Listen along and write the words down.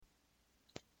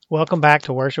Welcome back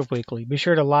to Worship Weekly. Be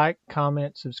sure to like,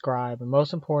 comment, subscribe, and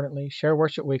most importantly, share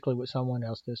Worship Weekly with someone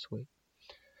else this week.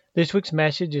 This week's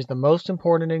message is the most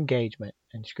important engagement,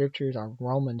 and scriptures are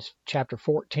Romans chapter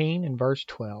 14 and verse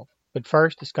 12. But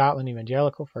first, the Scotland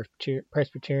Evangelical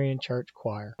Presbyterian Church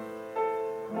Choir.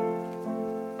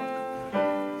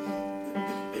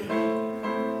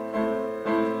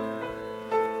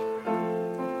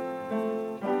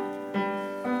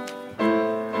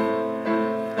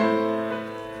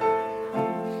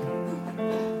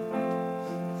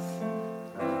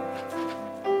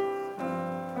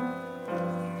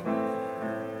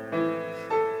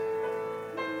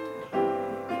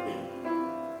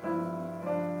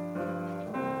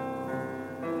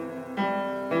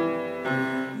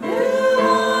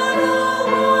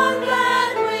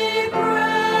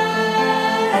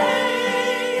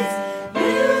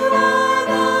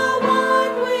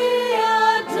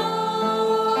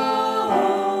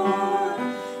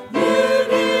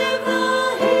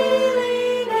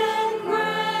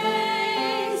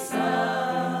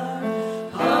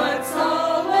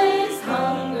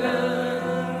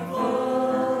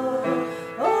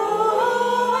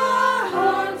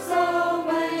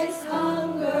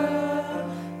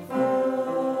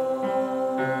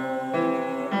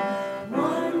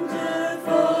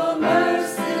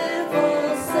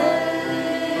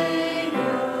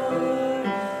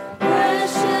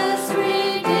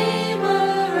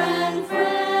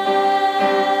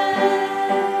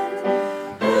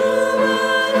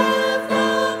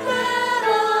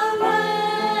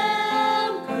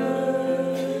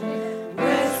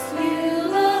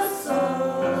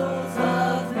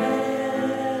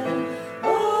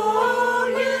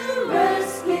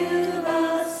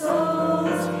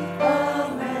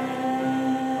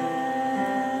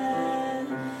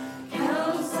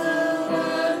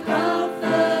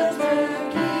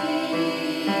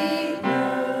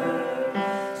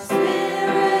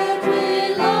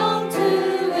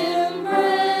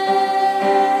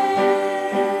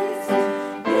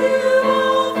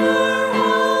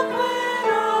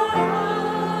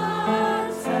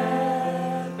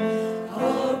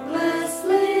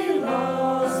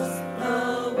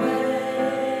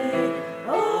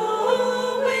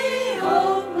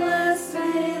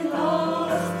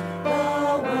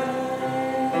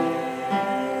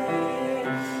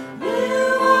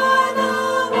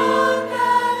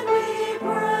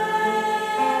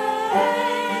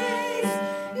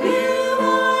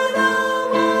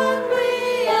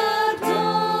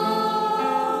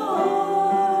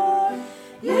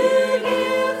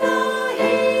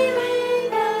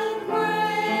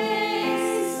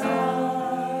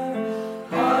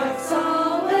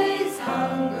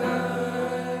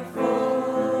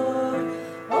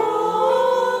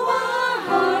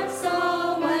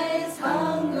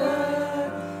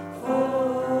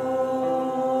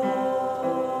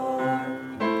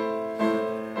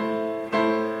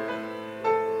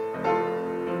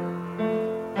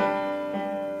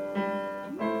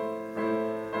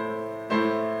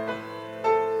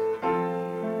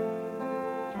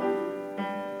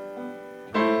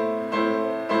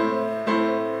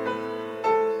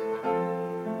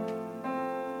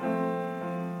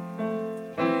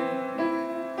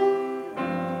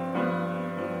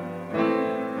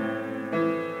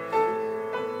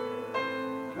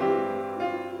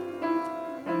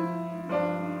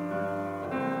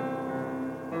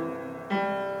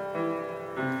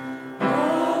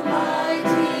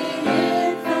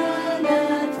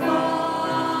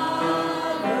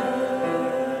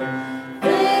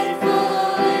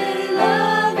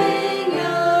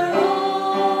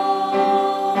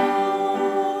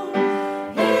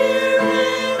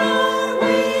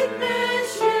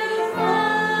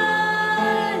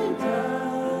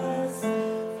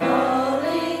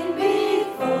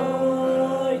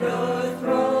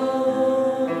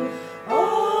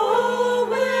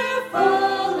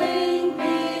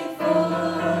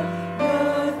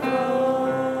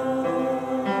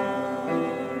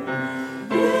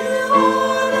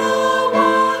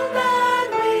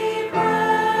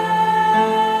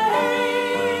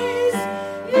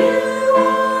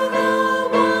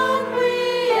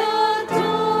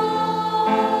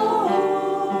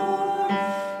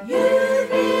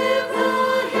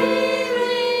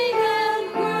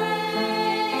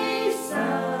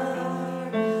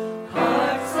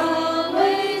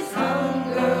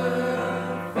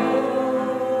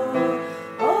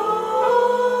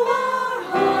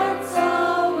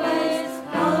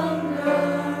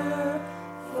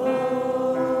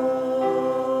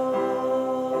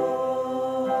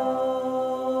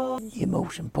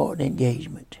 Most important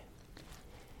engagement.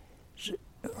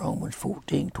 Romans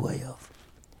 14:12.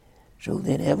 So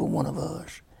then every one of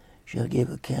us shall give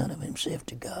account of himself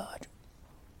to God.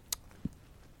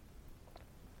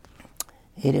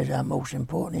 It is our most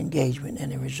important engagement,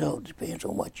 and the result depends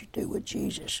on what you do with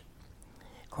Jesus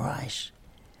Christ.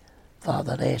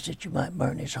 Father, I ask that you might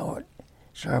burn this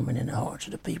sermon in the hearts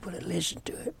of the people that listen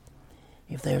to it.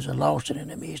 If there's a lost one in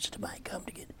the midst, that might come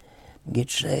to get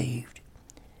saved.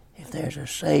 If there's a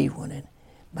saved one and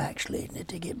backslidden, that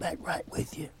they get back right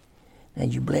with you.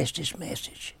 And you bless this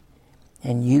message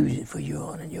and use it for your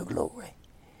honor and your glory.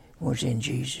 Was in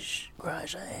Jesus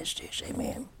Christ I ask this.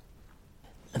 Amen.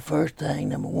 The first thing,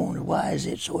 number one, is why is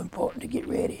it so important to get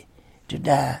ready to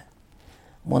die?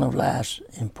 One of life's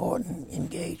important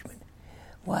engagement.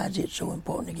 Why is it so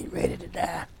important to get ready to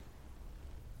die?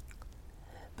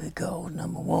 Because,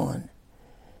 number one,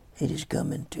 it is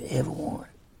coming to everyone.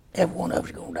 Every one of us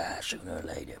is going to die sooner or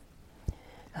later.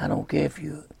 I don't care if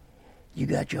you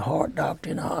got your heart doctor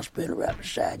in the hospital right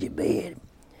beside your bed,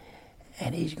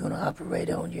 and he's going to operate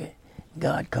on you.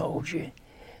 God calls you.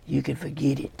 You can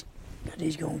forget it, because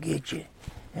he's going to get you.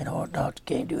 And heart doctor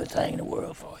can't do a thing in the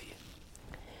world for you.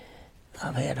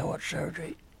 I've had heart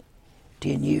surgery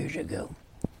 10 years ago.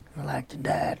 I like to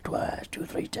die twice, 2 or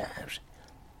 3 times.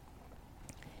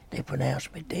 They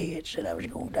pronounced me dead, said I was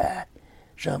going to die.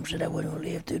 Some said I wasn't going to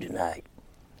live through the night.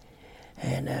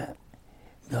 And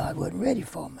God wasn't ready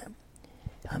for me.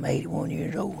 I'm 81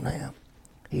 years old now.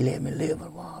 He let me live a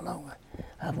while longer.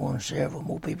 I've won several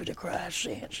more people to Christ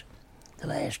since the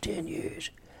last 10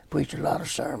 years. Preached a lot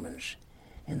of sermons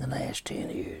in the last 10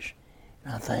 years.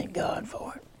 And I thank God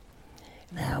for it.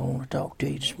 Now I want to talk to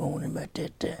you this morning about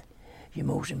that your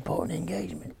most important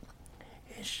engagement.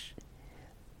 It's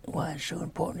why it's so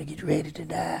important to get ready to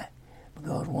die,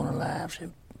 because one of life's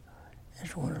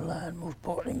most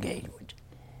important engagement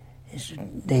is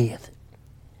death.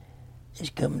 It's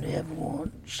coming to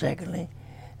everyone. Secondly,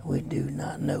 we do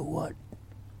not know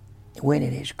when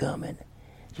it is coming.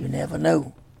 You never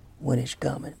know when it's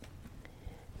coming.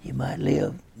 You might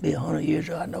be 100 years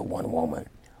old. I know one woman,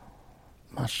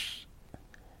 my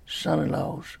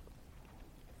son-in-law's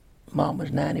mom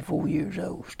was 94 years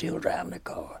old, still driving the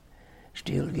car,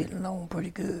 still getting along pretty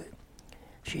good.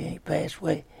 She ain't passed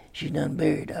away. She's done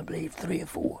buried, I believe, 3 or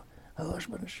 4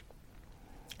 husbands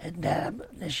had died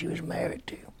that she was married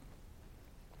to.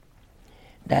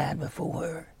 Died before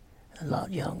her, a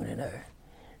lot younger than her.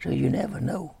 So you never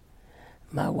know.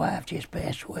 My wife just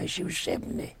passed away. She was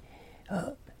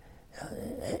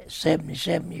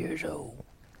 77 years old.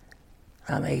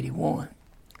 I'm 81.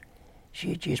 She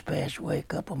had just passed away a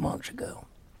couple of months ago.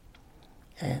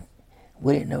 And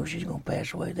we didn't know she was going to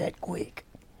pass away that quick.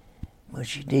 But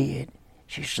she did.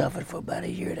 She suffered for about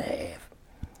 1.5 years.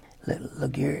 Lou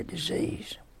Gehrig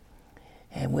disease.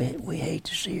 And we hate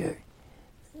to see her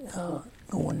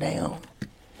going down.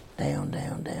 And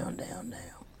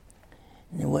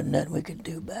there wasn't nothing we could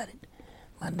do about it.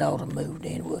 My daughter moved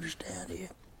in with us down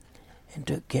here and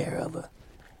took care of her,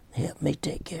 helped me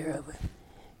take care of her.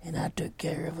 And I took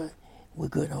care of her. We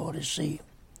couldn't hardly see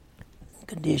the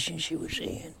condition she was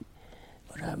in.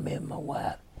 But I remember my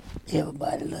wife,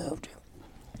 everybody loved her.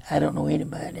 I don't know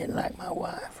anybody that didn't like my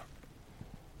wife.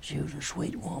 She was a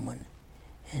sweet woman,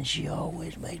 and she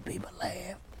always made people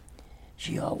laugh.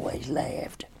 She always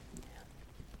laughed.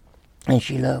 And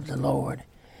she loved the Lord.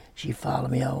 She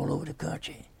followed me all over the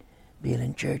country,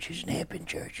 building churches and helping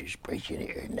churches, preaching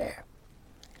here and there.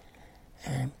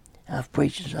 And I've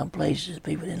preached in some places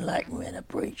people didn't like me when I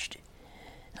preached.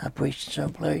 I preached in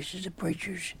some places the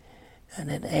preachers and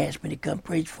then asked me to come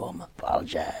preach for them. I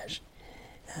apologized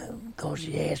because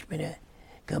he asked me to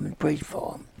come and preach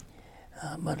for them.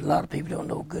 But a lot of people don't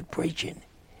know good preaching.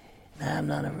 Now, I'm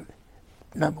not a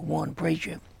number one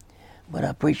preacher, but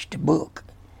I preach the book,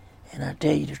 and I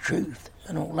tell you the truth.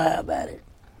 I don't lie about it.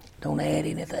 Don't add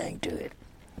anything to it.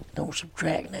 Don't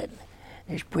subtract nothing.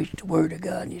 Just preach the word of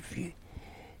God. And if you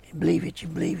believe it, you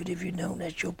believe it. If you don't,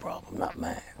 that's your problem, not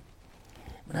mine.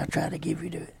 But I try to give you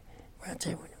the right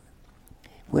there.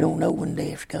 We don't know when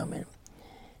death's coming.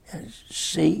 And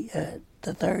see,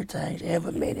 the third thing is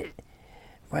every minute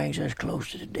brings us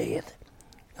closer to death.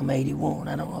 I'm 81.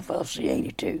 I don't know if I'll see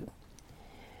 82.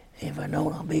 If I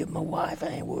don't, I'll be with my wife. I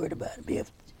ain't worried about it. Be up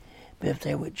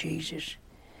there with Jesus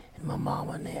and my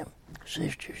mama and them,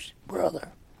 sisters, brother.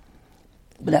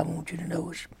 But I want you to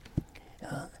know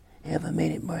every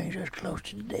minute brings us closer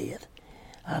to death.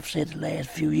 I've said the last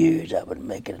few years I would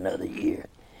make it another year.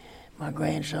 My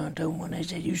grandson told me, they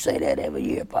said, "You say that every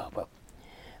year, Papa."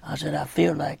 I said, "I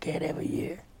feel like that every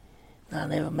year. I'll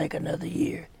never make another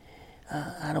year.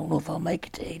 I don't know if I'll make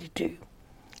it to 82,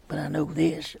 but I know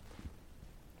this,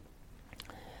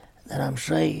 that I'm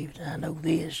saved. I know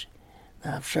this,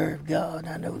 I've served God,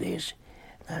 I know this.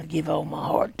 I give all my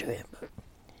heart to Him,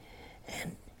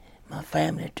 and my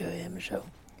family to Him. So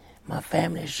my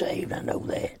family's saved, I know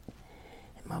that.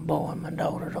 And my boy and my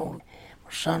daughter's on,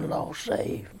 my son-in-law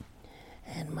saved,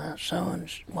 and my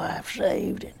son's wife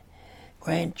saved, and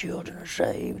grandchildren are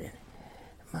saved, and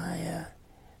my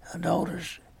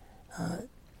daughter's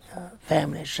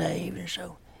family saved, and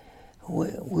so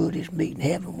we'll just meet in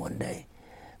heaven one day.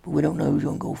 But we don't know who's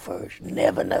going to go first.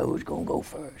 Never know who's going to go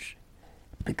first.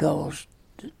 Because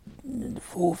the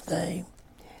fourth thing,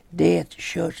 death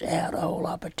shuts out all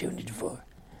opportunity for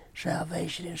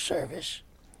salvation and service.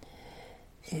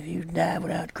 If you die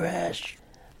without Christ,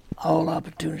 all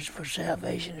opportunities for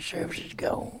salvation and service is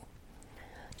gone.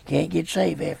 You can't get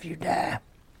saved after you die.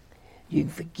 You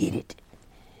can forget it.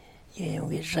 You don't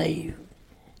get saved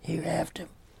hereafter.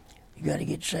 You got to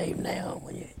get saved now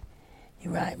when you're in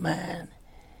your right mind,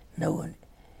 knowing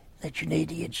that you need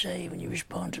to get saved and you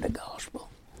respond to the gospel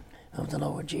of the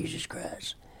Lord Jesus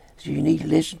Christ. So you need to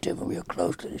listen to Him real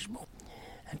closely this morning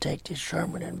and take this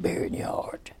sermon and bear it in your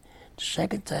heart. The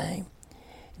second thing,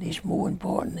 and it's more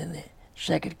important than the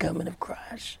second coming of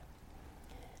Christ.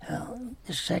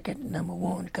 The second, number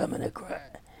one, coming of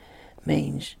Christ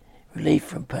means relief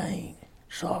from pain,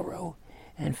 sorrow,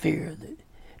 and fear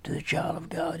to the child of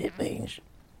God. It means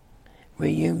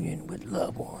reunion with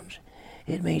loved ones.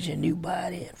 It means a new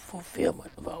body and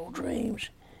fulfillment of all dreams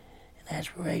and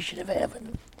aspiration of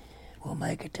heaven. We'll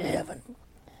make it to heaven.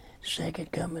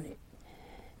 Second coming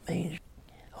means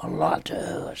a lot to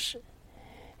us.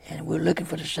 And we're looking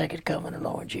for the second coming of the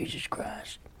Lord Jesus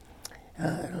Christ.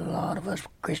 A lot of us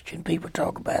Christian people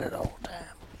talk about it all the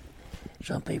time.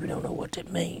 Some people don't know what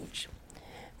that means.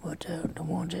 But the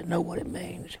ones that know what it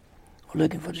means are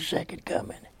looking for the second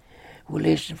coming. We're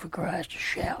listening for Christ to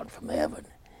shout from heaven.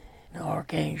 The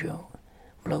archangel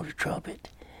blows the trumpet,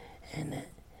 and the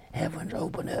heavens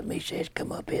open up, and He says,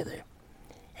 "Come up hither."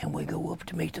 And we go up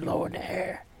to meet the Lord in the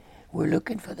air. We're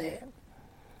looking for that.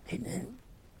 It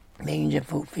means a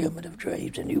fulfillment of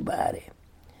dreams, a new body.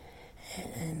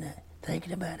 And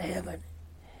thinking about heaven.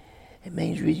 It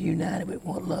means reunited with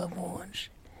one loved ones.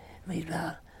 It means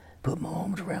I'll put my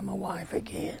arms around my wife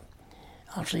again.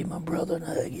 I'll see my brother and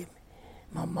hug him,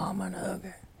 my mama and hug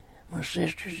her, my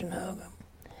sisters and hug them,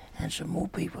 and some more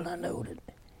people I know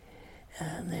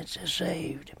that's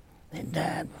saved, that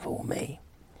died before me.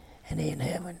 And in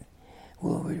heaven,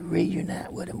 we'll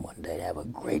reunite with them one day, have a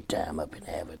great time up in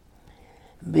heaven.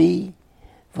 B,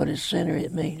 for the sinner,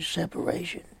 it means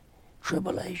separation,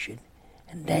 tribulation,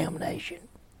 and damnation.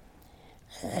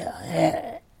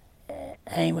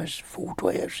 Amos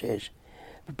 4:12 says,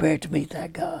 "Prepare to meet thy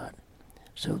God,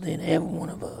 so then every one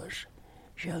of us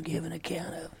shall give an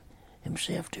account of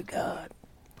himself to God."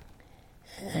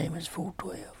 Amos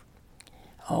 4:12.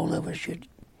 All of us should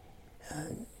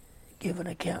give an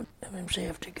account of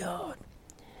himself to God.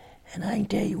 And I can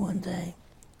tell you one thing.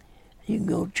 You can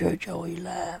go to church all your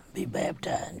life, be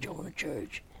baptized, join a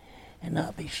church, and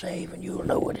not be saved, and you'll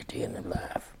know it at the end of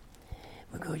life.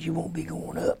 Because you won't be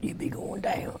going up, you'll be going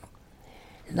down.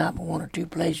 There's not but one or two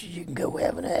places you can go,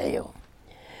 heaven or hell.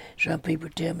 Some people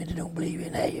tell me they don't believe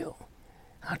in hell.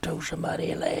 I told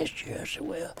somebody last year, I said,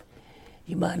 well,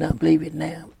 you might not believe it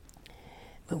now,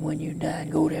 but when you die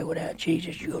and go there without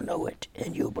Jesus, you'll know it,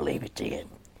 and you'll believe it then.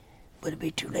 But it'll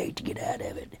be too late to get out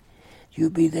of it. You'll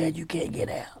be there, you can't get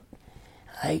out.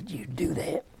 I hate you to do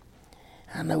that.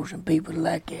 I know some people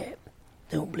like that,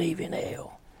 don't believe in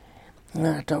hell. And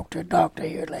I talked to a doctor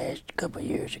here last couple of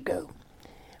years ago,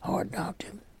 heart doctor,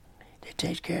 that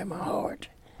takes care of my heart.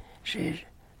 Says,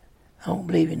 I don't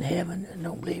believe in heaven and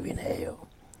don't believe in hell.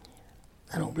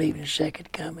 I don't believe in the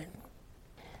second coming.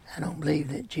 I don't believe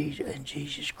that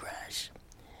Jesus Christ.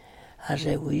 I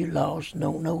said, well, you lost,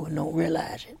 don't know and don't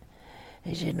realize it.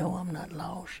 He said, no, I'm not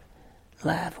lost.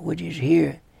 Life, which is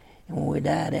here, and when we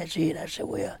die, that's it. I said,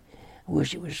 well, I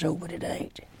wish it was so, but it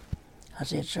ain't. I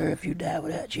said, sir, if you die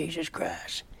without Jesus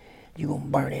Christ, you're going to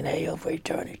burn in hell for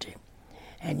eternity.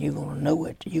 And you're going to know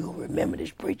it. You're going to remember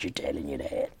this preacher telling you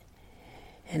that.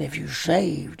 And if you're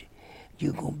saved,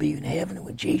 you're going to be in heaven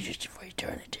with Jesus for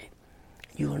eternity.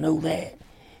 You'll know that,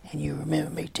 and you'll remember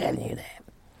me telling you that.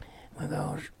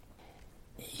 Because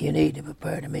you need to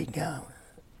prepare to meet God.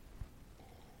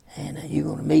 And you're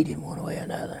going to meet Him one way or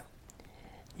another.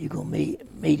 You're going to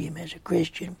meet Him as a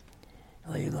Christian,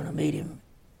 or you're going to meet Him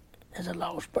as a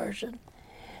lost person.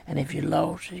 And if you're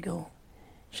lost, He's going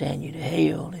to send you to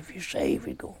hell. And if you're saved,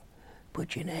 He's going to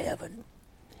put you in heaven.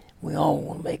 We all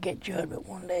want to make that judgment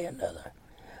one day or another.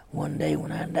 One day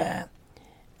when I die,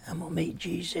 I'm going to meet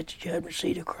Jesus at the judgment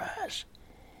seat of Christ.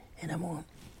 And I'm going to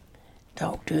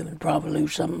talk to him, and probably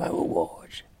lose some of my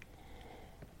rewards.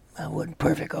 I wasn't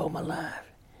perfect all my life,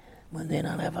 but then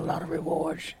I'll have a lot of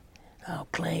rewards I'll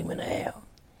claim and have,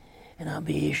 and I'll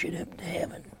be issued up to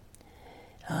heaven.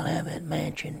 I'll have that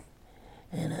mansion,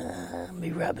 and I'll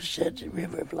be right beside the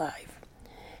river of life,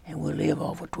 and we'll live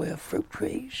off of 12 fruit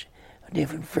trees, a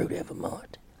different fruit every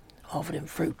month. Off of them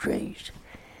fruit trees,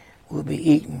 we'll be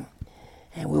eating,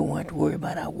 and we won't have to worry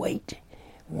about our weight.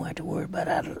 We won't have to worry about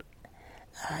our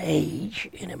age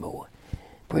anymore.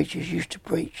 Preachers used to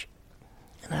preach,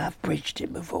 and I've preached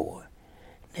it before,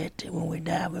 that when we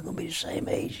die, we're going to be the same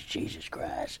age as Jesus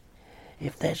Christ.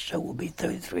 If that's so, we'll be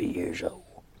 33 years old,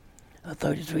 or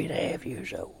 33 and a half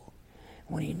years old.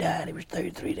 When he died, he was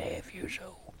 33 and a half years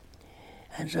old.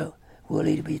 And so we'll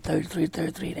either be 33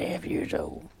 and a half years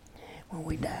old when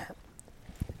we die,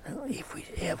 if we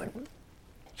haven't.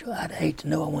 So I'd hate to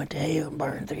know I went to hell and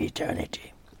burned through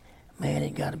eternity. Man,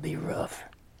 it got to be rough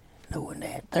knowing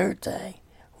that. Third thing,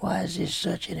 why is this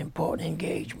such an important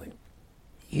engagement?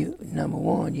 Number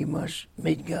one, you must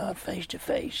meet God face to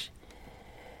face.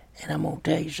 And I'm gonna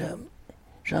tell you something.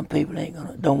 Some people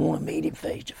don't want to meet him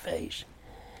face to face,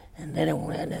 and they don't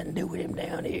want to have nothing to do with him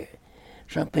down here.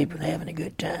 Some people are having a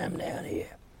good time down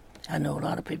here. I know a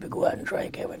lot of people go out and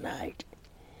drink every night.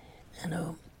 I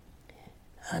know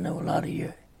a lot of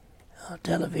your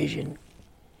television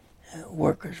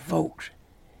workers, folks,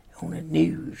 on the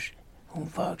news, on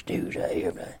Fox News, I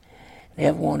hear them.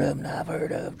 Every one of them I've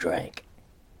heard of drank.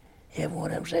 Every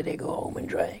one of them said they go home and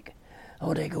drink,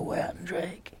 or they go out and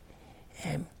drink.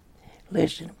 And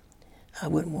listen, I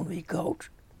wouldn't want to be caught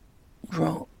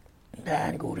drunk,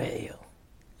 dying to go to hell,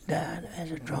 dying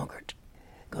as a drunkard,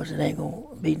 because it ain't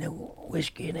going to be no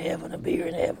whiskey in heaven or beer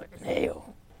in heaven, in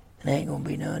hell. And there ain't going to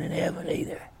be none in heaven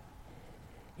either.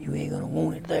 You ain't going to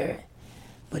want it there,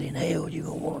 but in hell you're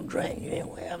going to want to drink, you ain't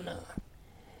going to have none.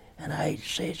 And I hate to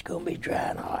say it's going to be dry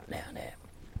and hot down there.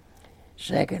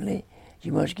 Secondly,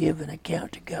 you must give an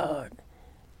account to God.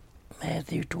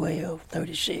 Matthew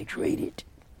 12:36, read it.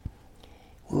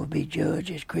 We'll be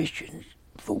judged as Christians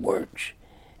for works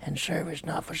and service,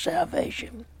 not for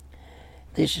salvation.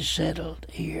 This is settled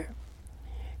here.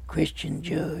 Christian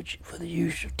judge for the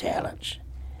use of talents,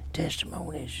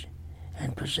 testimonies,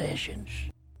 and possessions.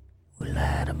 We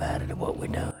lied about it or what we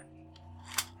done.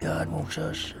 God wants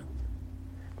us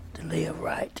to live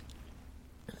right,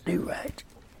 do right,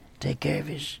 take care of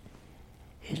his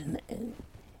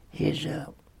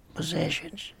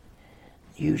possessions,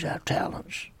 use our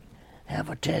talents, have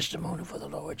a testimony for the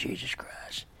Lord Jesus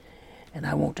Christ. And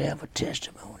I want to have a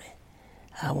testimony.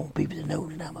 I want people to know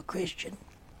that I'm a Christian.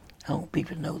 I want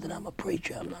people to know that I'm a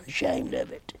preacher. I'm not ashamed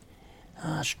of it.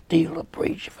 I still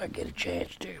preach if I get a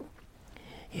chance to,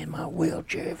 in my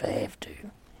wheelchair if I have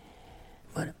to.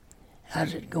 But I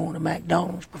was going to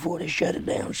McDonald's before they shut it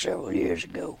down several years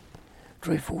ago,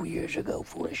 3 or 4 years ago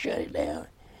before they shut it down.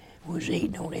 Was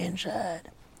eating on the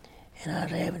inside, and I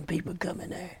was having people come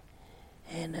in there,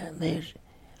 and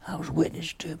I was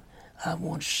witness to. I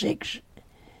won 6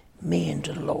 men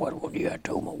to the Lord one year. I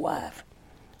told my wife,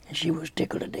 and she was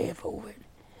tickled to death over it.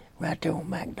 Right there on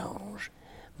McDonald's,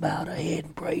 bowed her head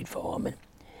and prayed for them, and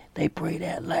they prayed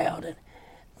out loud, and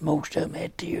most of them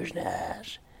had tears in their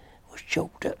eyes, was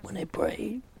choked up when they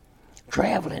prayed.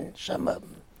 Traveling, some of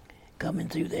them coming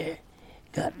through there,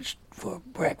 got for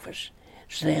breakfast.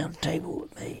 Sit down at the table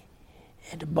with me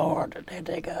at the bar that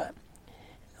they got,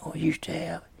 or used to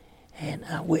have, and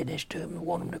I witnessed to them and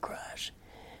won them to Christ.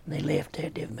 And they left there,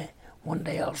 one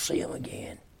day I'll see them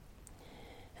again.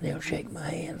 And they'll shake my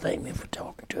hand and thank me for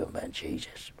talking to them about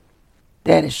Jesus.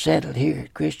 That is settled here,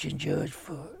 Christian judge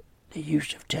for the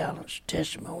use of talents,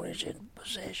 testimonies, and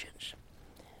possessions.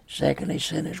 Secondly,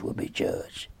 sinners will be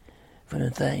judged for the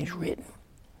things written.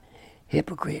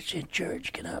 Hypocrites in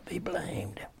church cannot be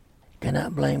blamed.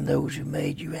 Cannot blame those who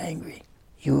made you angry.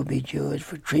 You will be judged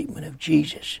for treatment of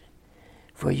Jesus,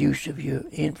 for use of your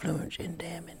influence in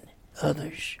damning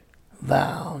others.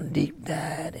 Vile and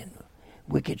deep-dyed and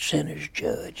wicked sinners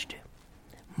judged.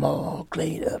 Moral,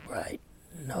 clean, upright,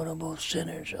 notable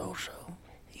sinners also.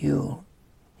 You'll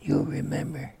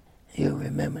remember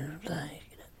the things.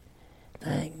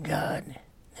 Thank God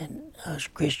and us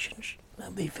Christians will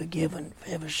be forgiven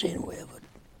for every sin we ever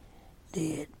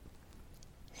did.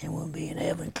 And we'll be in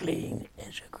heaven clean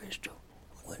as a crystal,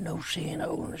 with no sin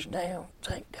holding us down.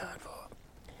 Thank God for it.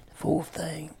 The fourth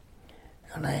thing,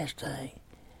 the last thing,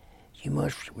 you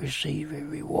must receive a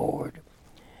reward.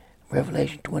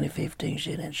 Revelation 20:15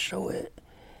 said, and so it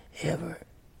ever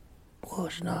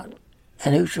was not,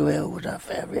 and whosoever was not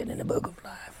found written in the book of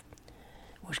life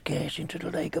was cast into the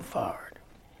lake of fire.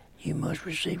 You must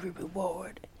receive a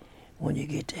reward when you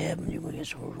get to heaven, you're going to get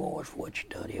some rewards for what you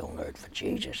done here on earth for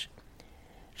Jesus.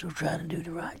 So try to do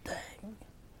the right thing.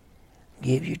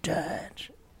 Give your tithes,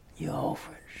 your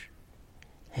offerings.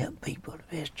 Help people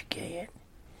the best you can.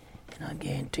 And I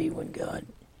guarantee when God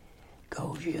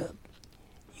calls you up,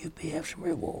 you'll have some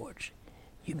rewards.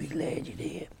 You'll be glad you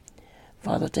did.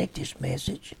 Father, take this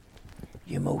message,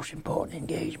 your most important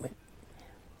engagement,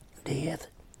 death.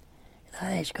 And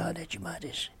I ask God that you might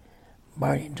just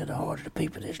burn it into the hearts of the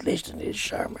people that's listening to this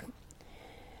sermon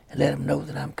and let them know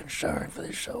that I'm concerned for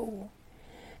their soul.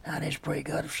 And I just pray,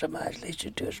 God, if somebody's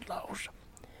listening to us lost,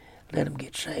 let them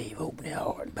get saved, open their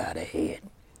heart and bow their head.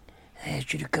 And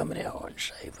ask you to come in their heart and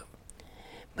save them.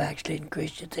 Backslidden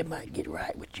Christians, they might get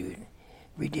right with you and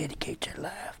rededicate their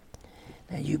life.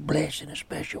 Now you bless in a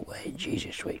special way in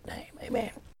Jesus' sweet name.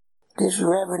 Amen. This is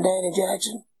Reverend Danny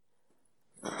Jackson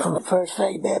from the First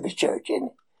Faith Baptist Church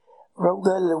in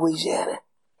Rockville, Louisiana,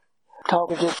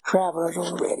 talking to travelers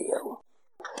on the radio.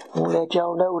 I want to let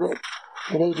y'all know that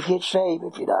you need to get saved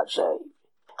if you're not saved.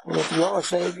 And if you are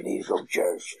saved, you need to go to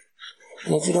church.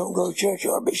 And if you don't go to church,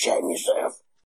 you ought to be ashamed of yourself.